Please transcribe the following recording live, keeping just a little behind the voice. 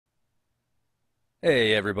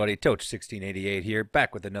Hey everybody, Toach1688 here,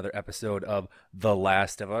 back with another episode of The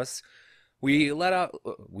Last of Us. We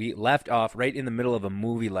left off right in the middle of a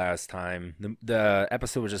movie last time. The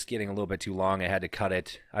episode was just getting a little bit too long. I had to cut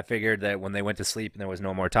it. I figured that when they went to sleep and there was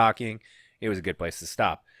no more talking, it was a good place to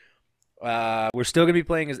stop. We're still gonna be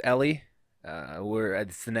playing as Ellie.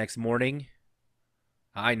 It's the next morning.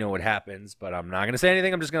 I know what happens, but I'm not gonna say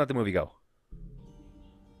anything. I'm just gonna let the movie go.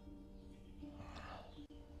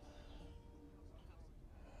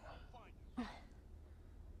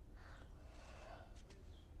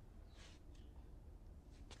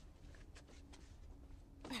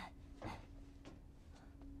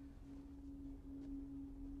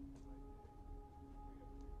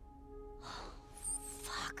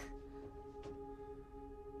 Fuck.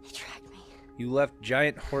 They tracked me. You left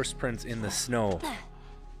giant horse prints in the snow,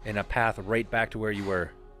 in a path right back to where you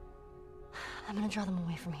were. I'm gonna draw them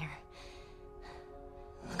away from here.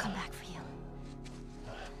 I'll come back for you.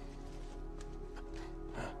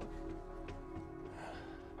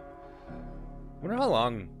 Wonder how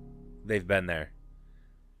long they've been there.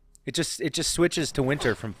 It just switches to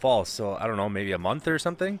winter from fall, so I don't know, maybe a month or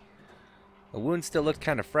something. The wound still looked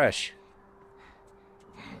kind of fresh.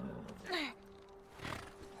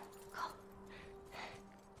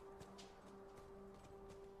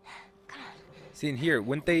 See, in here,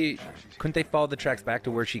 couldn't they follow the tracks back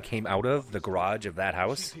to where she came out of, the garage of that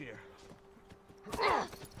house? Hey,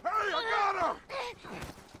 I got her!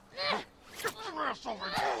 Get your ass over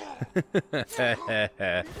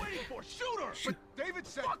here! Waiting for shoot her! But David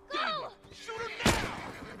said David, shoot her now!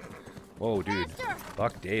 Whoa, dude.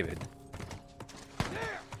 Fuck David.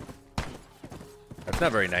 That's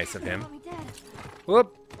not very nice of him.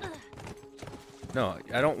 Whoop! No,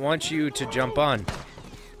 I don't want you to jump on.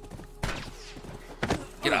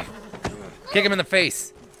 Get up. Kick him in the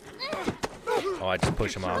face. Oh, I just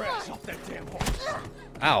push him off.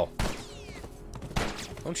 Ow.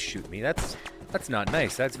 Don't shoot me. That's not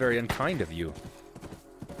nice. That's very unkind of you.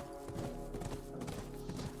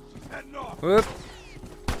 Whoop.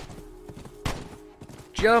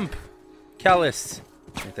 Jump. Callus.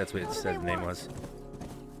 I think that's what it said the name was.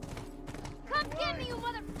 Come get me, you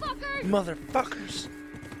motherfuckers! Motherfuckers.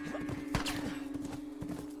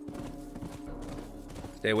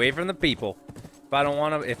 Stay away from the people.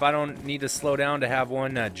 If I don't need to slow down to have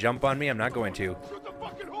one jump on me, I'm not going to. Shoot the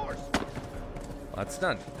fucking horse!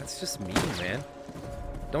 Well, that's just mean, man.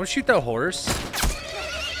 Don't shoot the horse.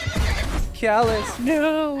 Callus,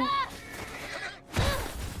 no.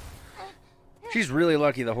 She's really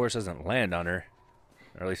lucky the horse doesn't land on her.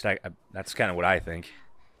 Or at least that's kind of what I think.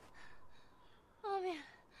 Oh man.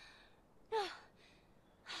 No.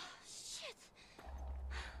 Shit.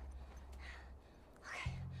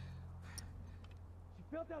 Okay.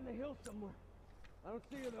 She fell down the hill somewhere. I don't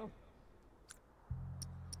see her though.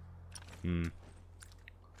 Hmm.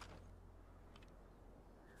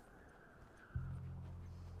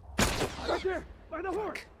 Right there, by the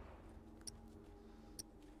horse.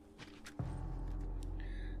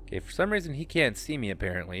 Okay, for some reason he can't see me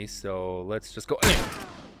apparently, so let's just go.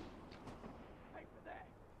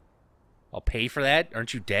 I'll pay for that?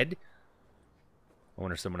 Aren't you dead? I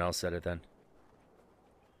wonder if someone else said it then.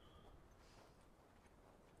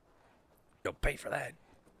 You'll pay for that.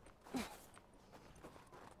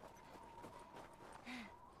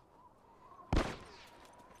 I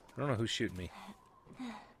don't know who's shooting me.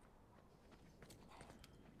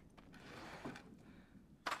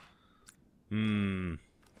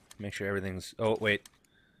 Make sure everything's... Oh, wait.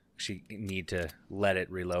 Actually, need to let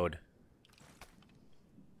it reload.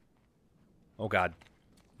 Oh, God.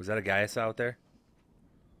 Was that a guy I saw out there?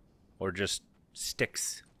 Or just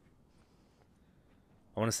sticks?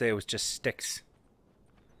 I want to say it was just sticks.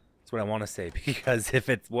 That's what I want to say, because if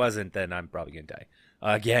it wasn't, then I'm probably going to die.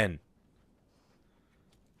 Again.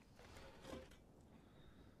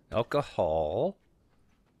 Alcohol.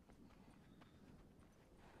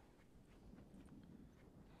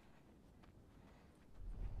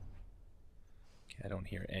 Okay, I don't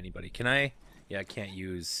hear anybody. Can I? Yeah, I can't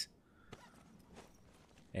use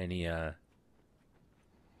any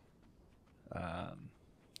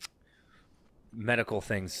medical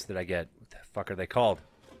things that I get. What the fuck are they called?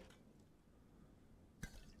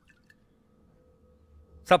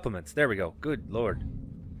 Supplements. There we go. Good Lord.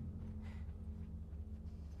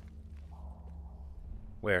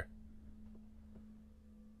 Where?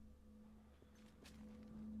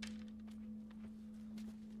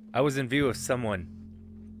 I was in view of someone.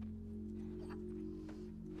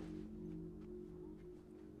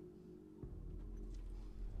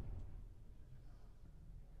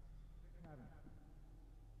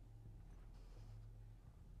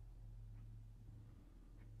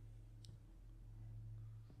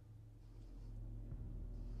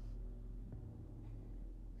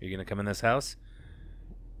 you gonna come in this house?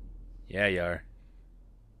 Yeah, you are.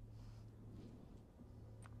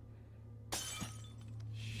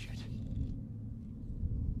 Shit.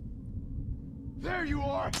 There you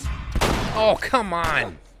are! Oh, come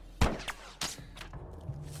on!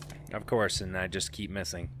 Of course, and I just keep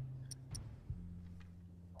missing.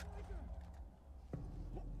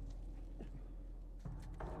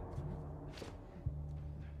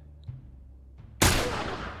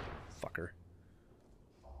 Fucker.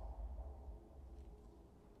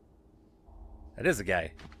 That is a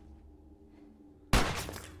guy.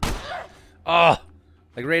 Oh!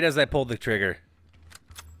 Like right as I pulled the trigger.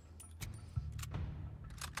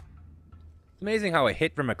 It's amazing how a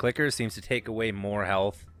hit from a clicker seems to take away more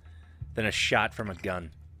health than a shot from a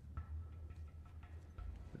gun.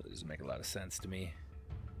 Really doesn't make a lot of sense to me.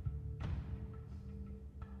 Where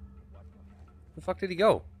the fuck did he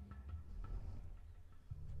go?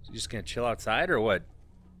 Is he just gonna chill outside or what?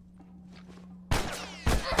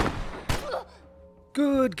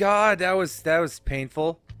 Good God, that was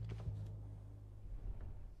painful.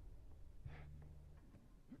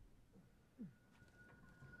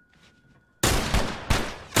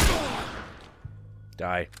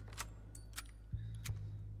 Die.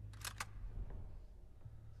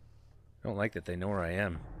 I don't like that they know where I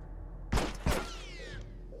am.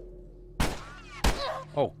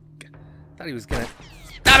 Oh, thought he was gonna.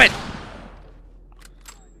 Stop it!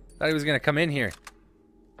 Thought he was gonna come in here.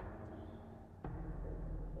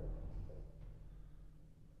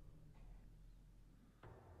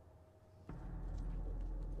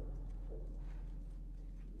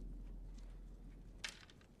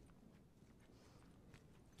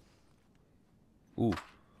 Ooh,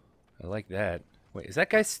 I like that. Wait, is that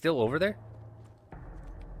guy still over there?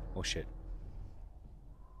 Oh shit.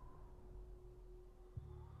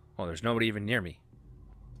 Oh, there's nobody even near me.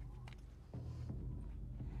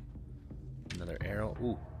 Another arrow.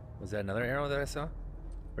 Ooh, was that another arrow that I saw?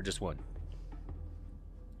 Or just one?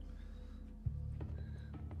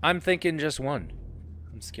 I'm thinking just one.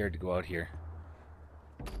 I'm scared to go out here.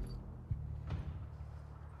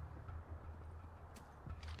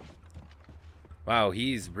 Wow,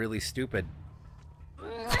 he's really stupid.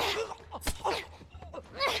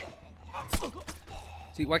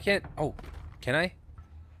 See, why can't... Oh, can I?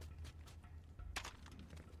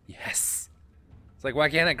 Yes. It's like, why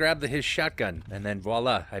can't I grab his shotgun? And then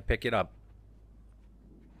voila, I pick it up.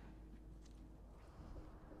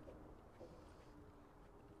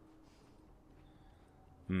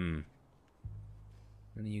 None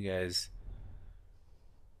of you guys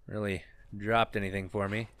really dropped anything for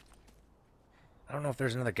me. I don't know if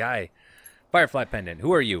there's another guy. Firefly pendant.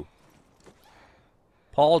 Who are you?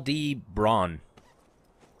 Paul D. Braun.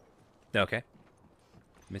 Okay.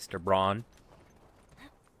 Mr. Braun.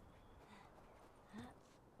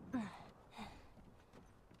 Okay,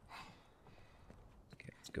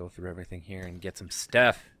 let's go through everything here and get some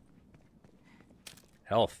stuff.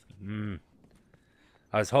 Health.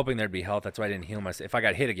 I was hoping there'd be health. That's why I didn't heal myself. If I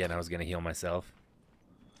got hit again, I was going to heal myself.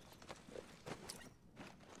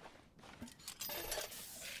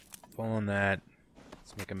 Pulling that.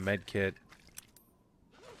 Let's make a med kit.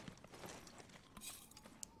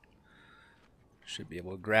 Should be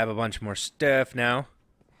able to grab a bunch more stuff now.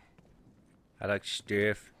 I like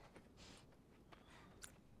stuff.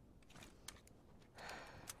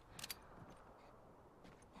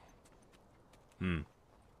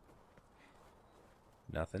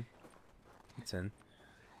 Nothing. What's in?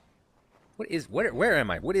 Where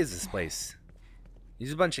am I? What is this place?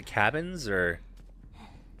 These a bunch of cabins or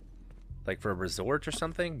like for a resort or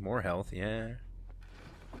something? More health, yeah.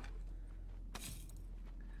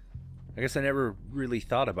 I guess I never really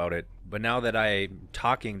thought about it, but now that I'm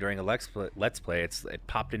talking during a let's play, it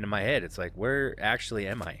popped into my head. It's like, where actually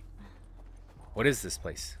am I? What is this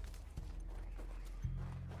place?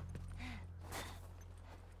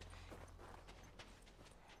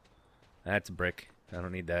 That's a brick. I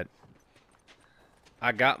don't need that.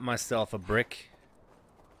 I got myself a brick.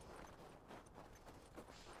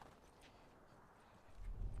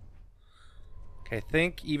 Okay, I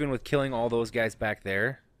think even with killing all those guys back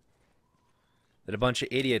there, that a bunch of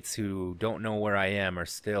idiots who don't know where I am are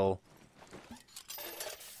still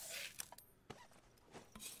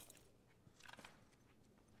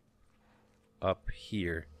up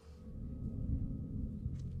here.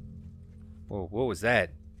 Whoa, what was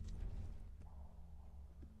that?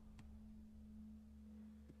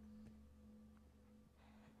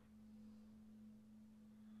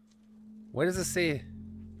 What does it say?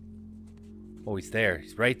 Oh, he's there.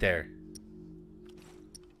 He's right there.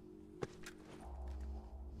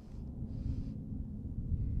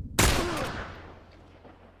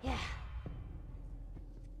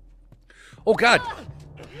 Oh God!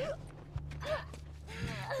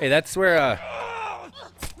 Hey, that's where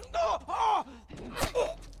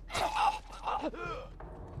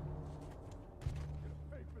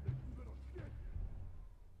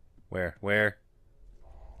Where?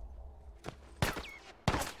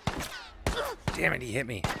 Damn it, he hit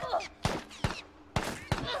me.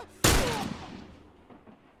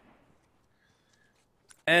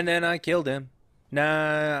 And then I killed him.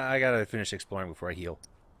 Nah, I gotta finish exploring before I heal.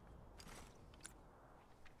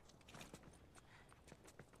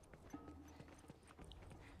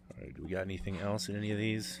 Alright, do we got anything else in any of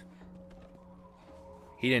these?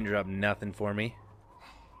 He didn't drop nothing for me.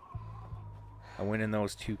 I went in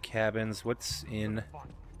those 2 cabins. What's in... Okay.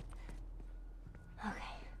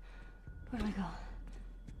 Where do we go?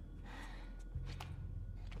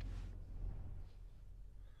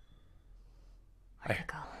 Where'd it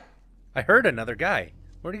go? I heard another guy.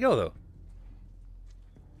 Where'd he go, though?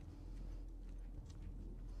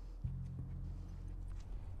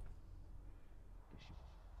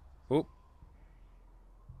 Oh.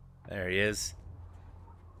 There he is.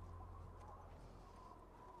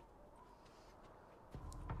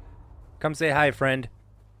 Come say hi, friend.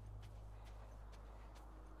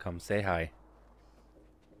 Come say hi.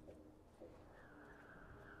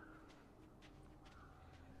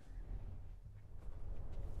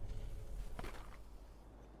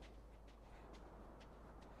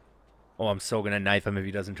 Oh, I'm so gonna knife him if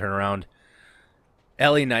he doesn't turn around.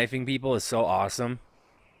 Ellie knifing people is so awesome.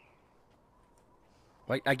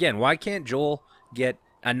 Like, again, why can't Joel get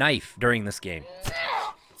a knife during this game?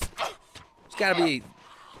 There's gotta be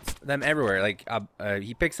them everywhere. Like,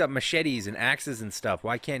 he picks up machetes and axes and stuff.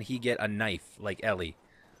 Why can't he get a knife like Ellie?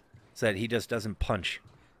 So that he just doesn't punch.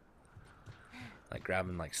 Like, grab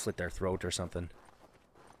and, like, slit their throat or something.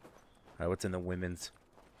 Alright, what's in the women's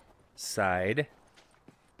side?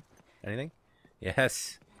 Anything?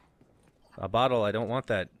 Yes. A bottle. I don't want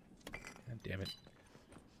that. God damn it.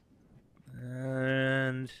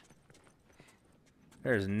 And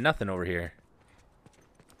there's nothing over here.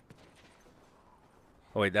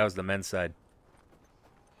 Oh wait, that was the men's side.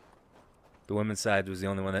 The women's side was the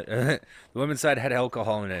only one that... the women's side had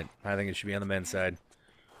alcohol in it. I think it should be on the men's side.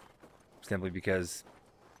 Simply because...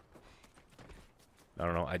 I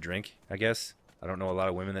don't know, I drink, I guess. I don't know a lot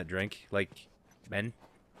of women that drink like men.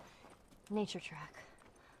 Nature track.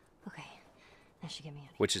 Okay. That should get me out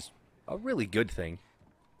of here. Which is a really good thing.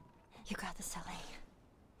 You got this, Ellie.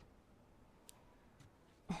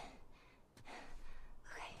 Okay.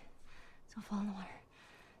 Don't fall in the water.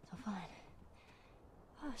 Don't fall in.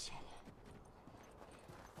 Oh, shit.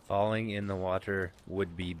 Falling in the water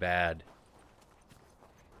would be bad.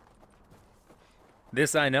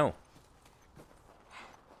 This I know.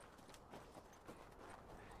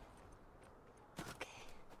 Okay.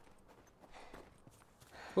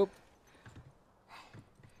 Whoop.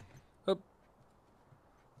 Whoop.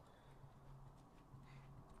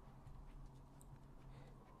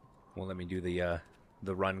 Well, let me do the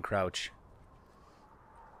run crouch.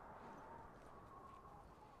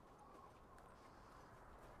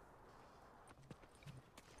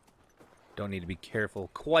 Don't need to be careful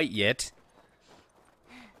quite yet.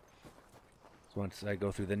 So once I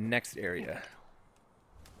go through the next area.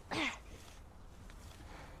 You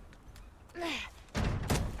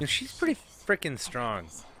know, she's pretty freaking strong.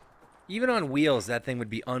 Even on wheels, that thing would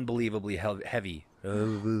be unbelievably heavy.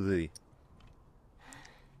 If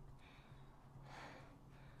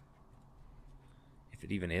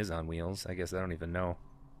it even is on wheels, I guess I don't even know.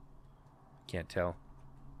 Can't tell.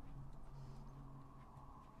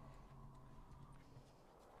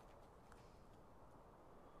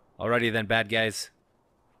 Alrighty then, bad guys.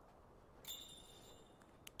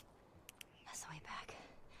 That's the way back.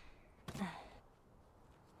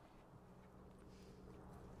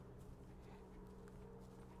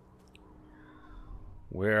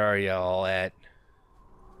 Where are y'all at?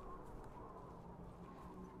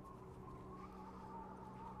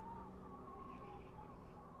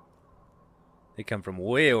 They come from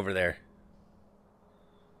way over there.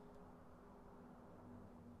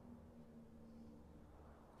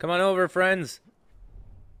 Come on over, friends.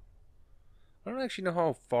 I don't actually know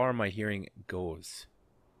how far my hearing goes.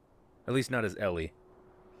 At least not as Ellie.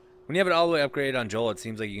 When you have it all the way upgraded on Joel, it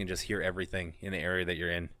seems like you can just hear everything in the area that you're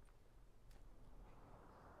in.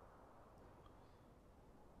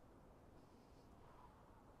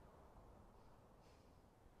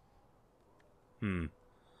 If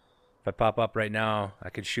I pop up right now, I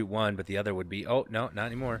could shoot one, but the other would be... Oh, no, not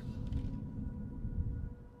anymore.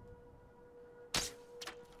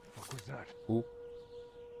 What was that? Ooh.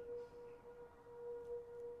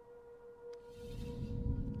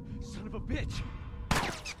 Son Son of a bitch.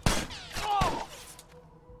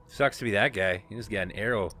 Sucks to be that guy. He just got an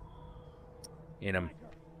arrow in him.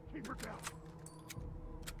 Keep her down.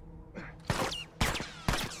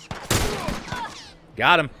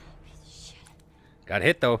 Got him. Got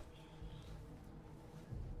hit though.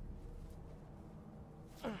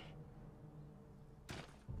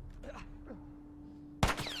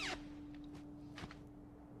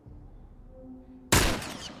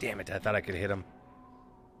 Damn it, I thought I could hit him.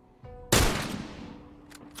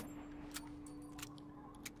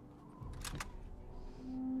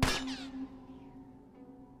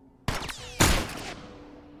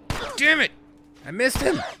 Damn it! I missed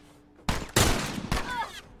him!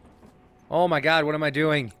 Oh my god, what am I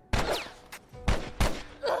doing?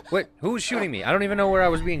 What? Who was shooting me? I don't even know where I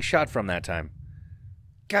was being shot from that time.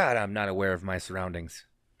 God, I'm not aware of my surroundings.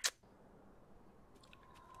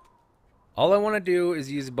 All I want to do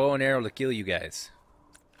is use a bow and arrow to kill you guys.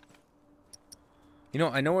 You know,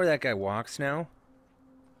 I know where that guy walks now.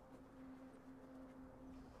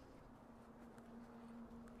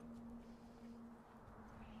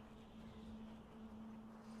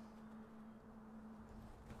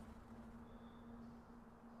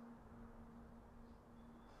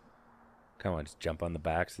 Come on, just jump on the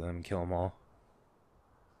backs of them and kill them all.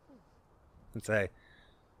 Let's say,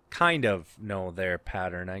 kind of know their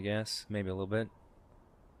pattern, I guess. Maybe a little bit.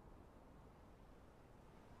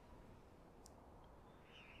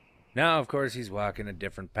 Now, of course, he's walking a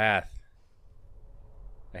different path.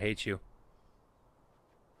 I hate you.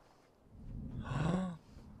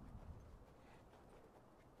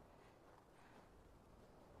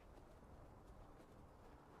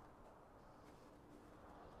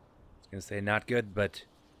 Gonna say not good, but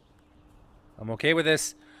I'm okay with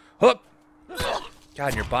this. Whoop! God,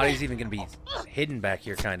 and your body's even gonna be hidden back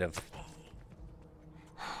here, kind of.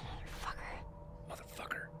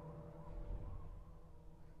 Motherfucker.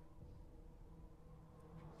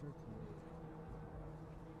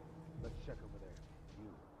 Let's check over there.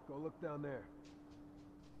 You go look down there.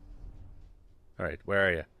 All right, where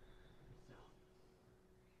are you?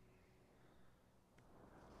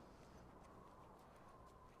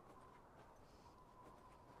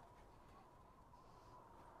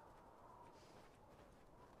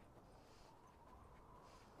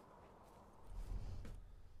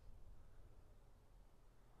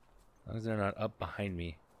 As long as they're not up behind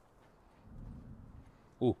me.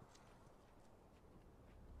 Ooh.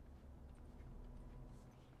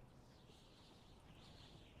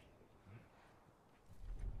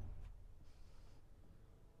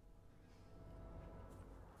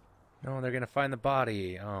 No, they're gonna find the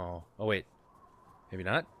body. Oh. Oh, wait. Maybe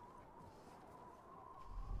not?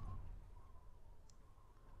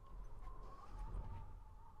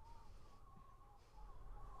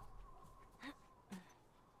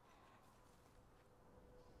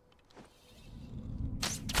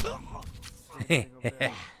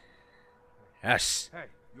 Yes. Hey,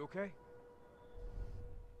 you okay?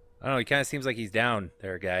 I don't know, he kind of seems like he's down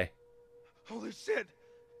there, guy. Holy shit!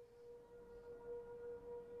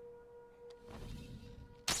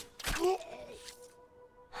 Is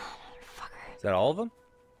that all of them?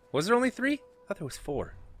 Was there only 3? I thought there was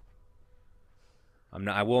 4. I'm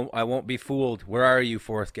not. I won't be fooled. Where are you,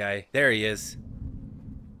 4th guy? There he is.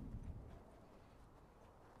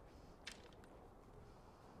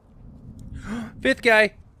 Fifth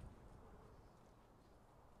guy.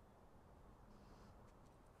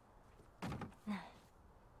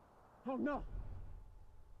 Oh no!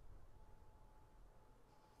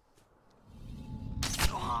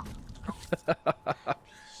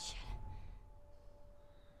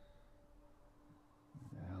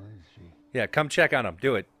 Yeah, come check on him.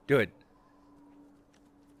 Do it. Do it.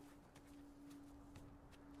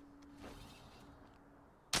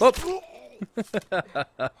 Whoop!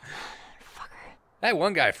 That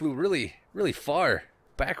one guy flew really, really far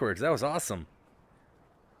backwards. That was awesome.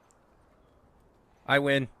 I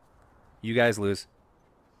win. You guys lose.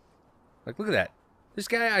 Like, look at that. This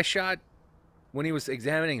guy I shot when he was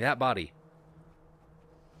examining that body.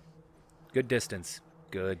 Good distance.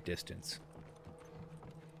 Good distance.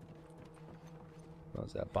 What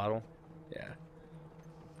was that, bottle? Yeah.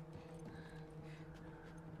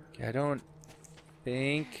 Okay, I don't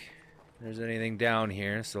think there's anything down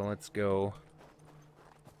here, so let's go.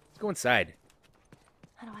 Let's go inside.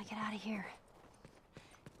 How do I get out of here?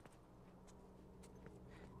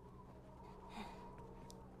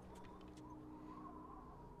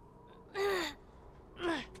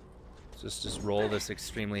 Let's just roll this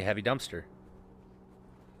extremely heavy dumpster.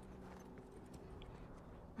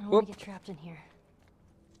 I don't Whoop. want to get trapped in here.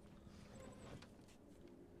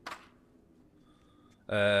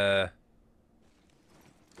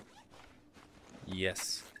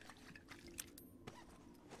 Yes.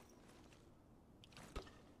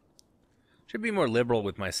 Should be more liberal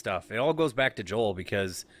with my stuff. It all goes back to Joel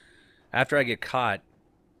because after I get caught,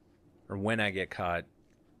 or when I get caught,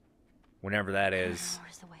 whenever that is,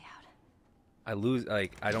 Where's the way out? I lose,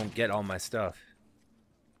 like, I don't get all my stuff.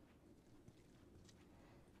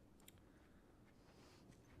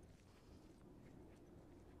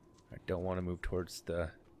 I don't want to move towards the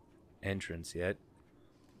entrance yet.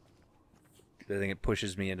 I think it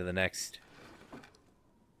pushes me into the next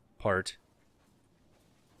part.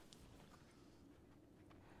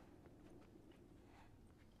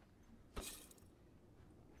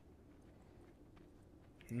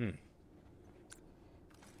 A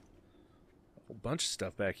whole bunch of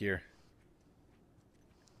stuff back here.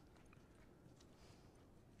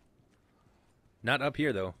 Not up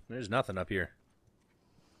here, though. There's nothing up here.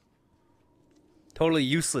 Totally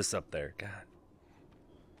useless up there. God.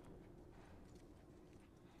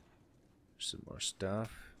 Some more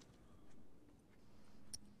stuff.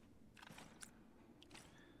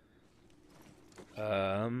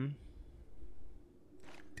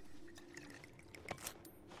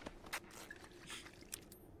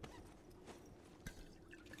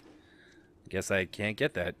 Guess I can't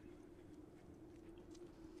get that.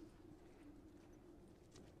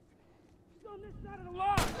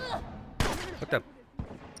 What the?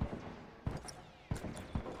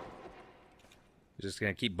 You're just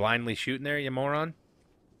gonna keep blindly shooting there, you moron?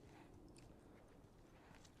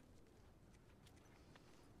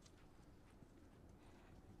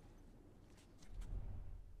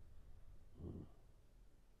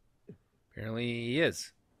 Apparently he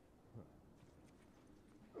is.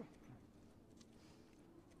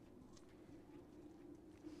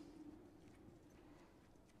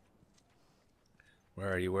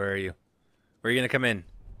 Where are you? Where are you? Where are you gonna come in?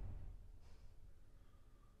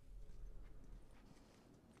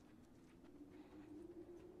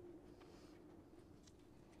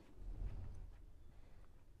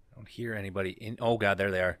 I don't hear anybody in. Oh God, there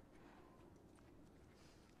they are.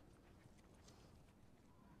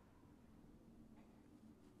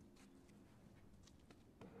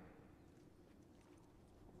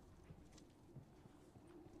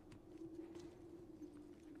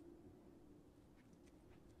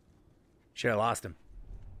 Shit, I lost him.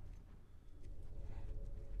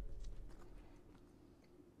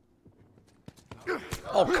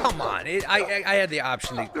 Oh, come on. I had the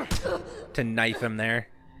option to knife him there.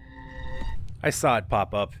 I saw it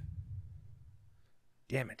pop up.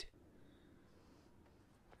 Damn it.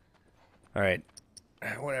 Alright.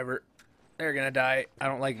 Whatever. They're gonna die. I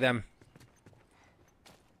don't like them.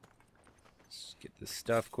 Let's get this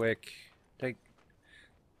stuff quick. Take...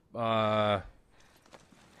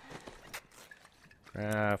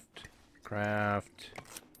 Craft.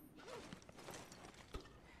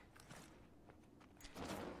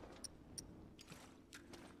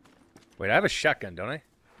 Wait, I have a shotgun, don't I?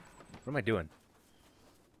 What am I doing?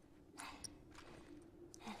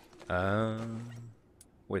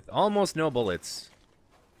 With almost no bullets.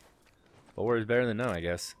 4 is better than none, I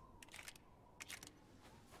guess.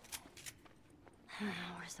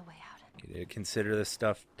 Where's the way out? Do you consider this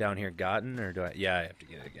stuff down here gotten, or do I? Yeah, I have to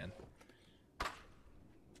get it again.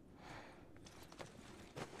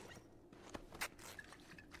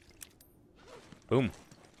 Boom.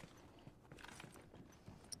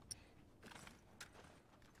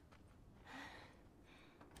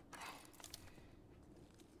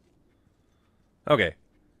 Okay.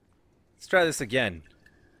 Let's try this again.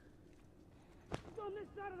 On this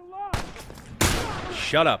side of the log.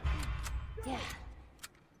 Shut up. Yeah.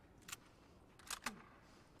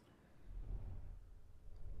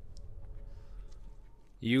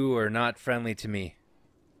 You are not friendly to me.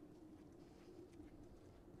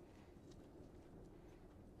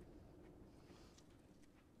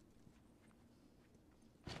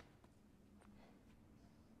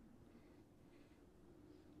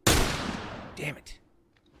 Damn it.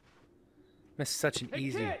 Missed such an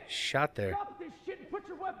easy kid! shot there. Stop this shit and put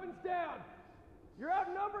your weapons down. You're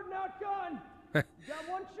outnumbered and outgunned. You got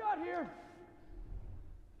one shot here.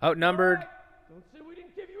 Outnumbered? All right. Don't say we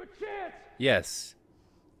didn't give you a chance. Yes.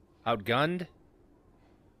 Outgunned?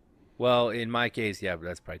 Well, in my case, yeah, but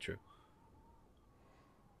that's probably true.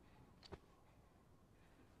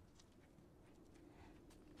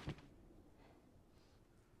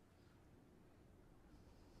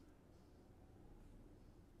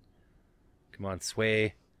 Come on,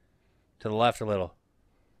 sway to the left a little.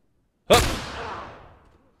 Hook!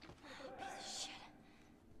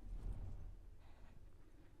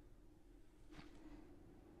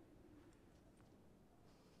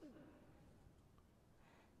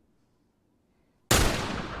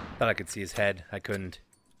 Thought I could see his head. I couldn't.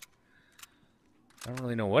 I don't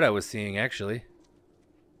really know what I was seeing, actually.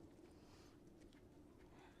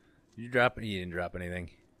 Did you drop it? You didn't drop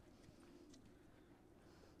anything.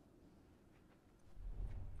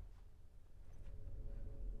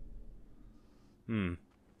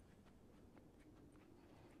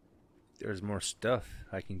 There's more stuff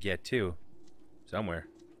I can get too. Somewhere.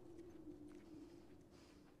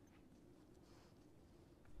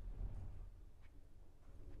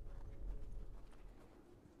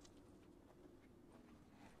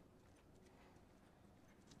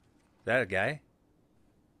 Is that a guy?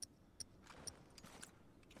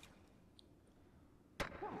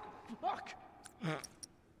 Fuck!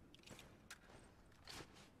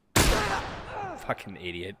 Fucking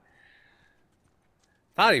idiot.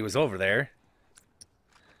 Thought he was over there.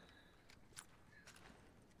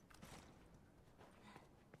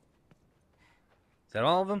 Is that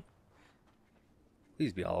all of them?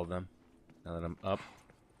 Please be all of them. Now that I'm up.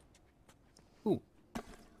 Ooh.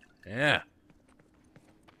 Yeah.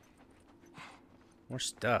 More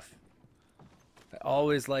stuff. I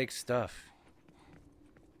always like stuff.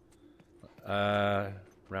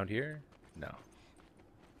 Around here? No.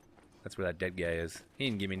 That's where that dead guy is. He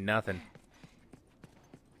didn't give me nothing.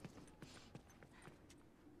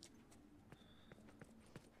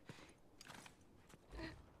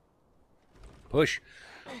 Push.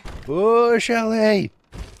 Push, Ellie!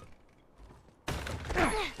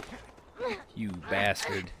 You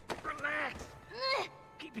bastard. Relax.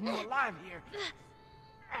 Keeping you alive here.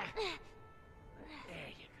 There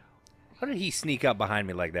you go. How did he sneak up behind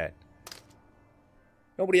me like that?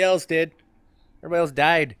 Nobody else did. Everybody else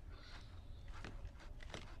died.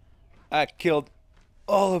 I killed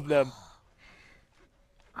all of them.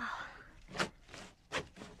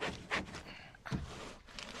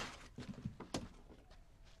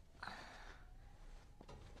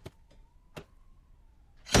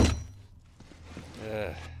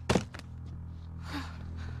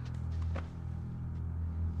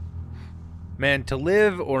 Man, to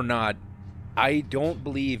live or not, I don't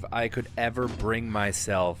believe I could ever bring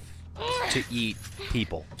myself to eat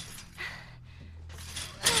people.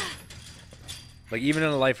 Like, even in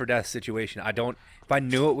a life or death situation, I don't... If I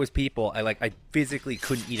knew it was people, I physically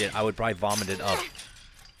couldn't eat it. I would probably vomit it up.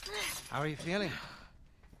 How are you feeling?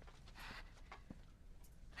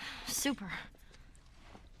 Super.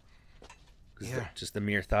 'Cause Here. just the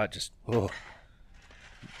mere thought just... Oh,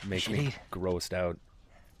 makes should me eat. grossed out.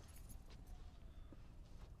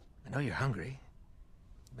 I know you're hungry.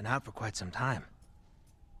 You've been out for quite some time.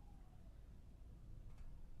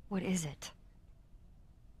 What is it?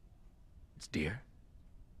 It's deer.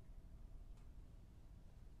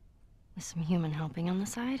 With some human helping on the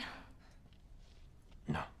side?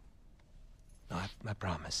 No. No, I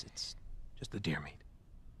promise. It's just the deer meat.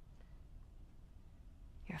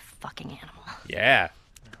 You're a fucking animal. Yeah.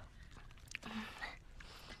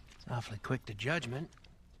 It's awfully quick to judgment.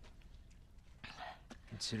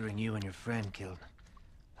 Considering you and your friend killed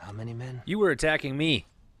how many men? You were attacking me.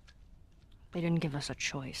 They didn't give us a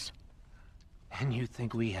choice. And you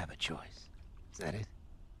think we have a choice. Is that it?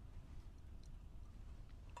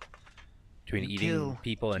 Between You eating kill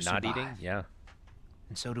people and to not eating? survive. Yeah.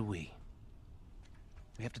 And so do we.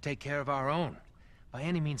 We have to take care of our own, by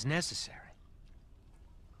any means necessary.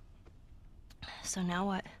 So now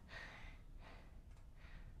what?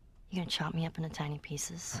 You gonna chop me up into tiny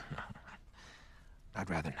pieces? I'd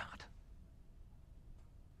rather not.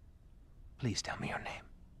 Please tell me your name.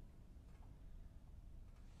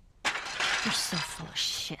 You're so full of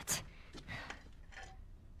shit.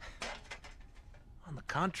 On the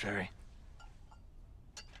contrary,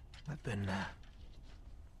 I've been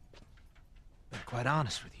quite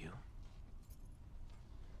honest with you.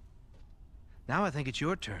 Now I think it's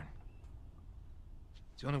your turn.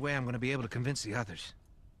 It's the only way I'm going to be able to convince the others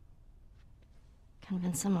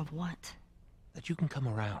Convince them of what? that you can come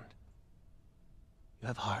around. You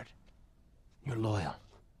have heart. You're loyal.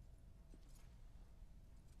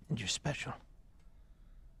 And you're special.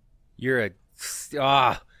 You're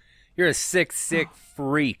a sick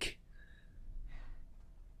freak.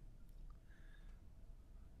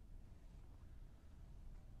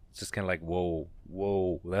 It's just kind of like, whoa,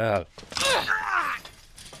 whoa,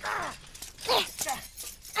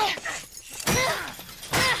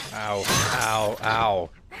 Ow, ow, ow.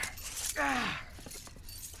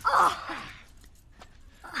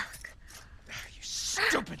 You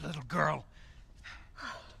stupid little girl.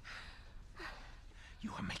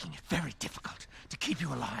 You are making it very difficult to keep you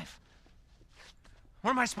alive.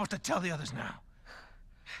 What am I supposed to tell the others now?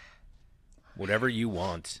 Whatever you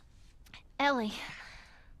want. Ellie,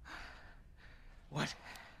 What?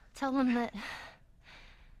 Tell them that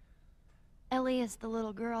Ellie is the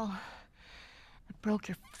little girl that broke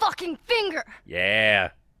your fucking finger.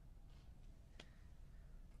 Yeah.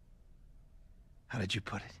 How did you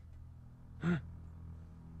put it? Huh?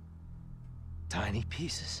 Tiny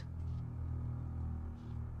pieces.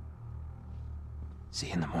 See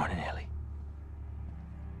you in the morning, Ellie.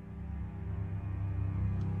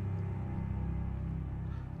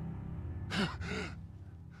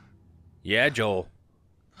 Yeah, Joel.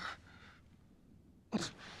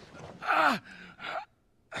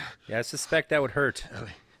 Yeah, I suspect that would hurt.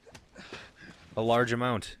 Ellie. A large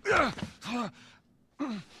amount.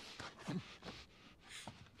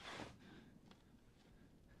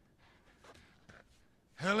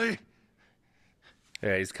 Ellie?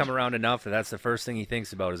 Yeah, he's come around enough that that's the first thing he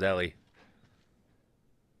thinks about is Ellie.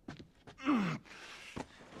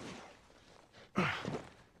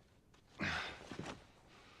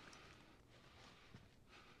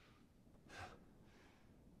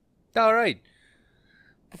 All right.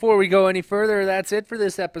 Before we go any further, that's it for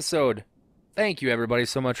this episode. Thank you, everybody,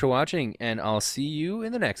 so much for watching, and I'll see you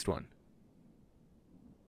in the next one.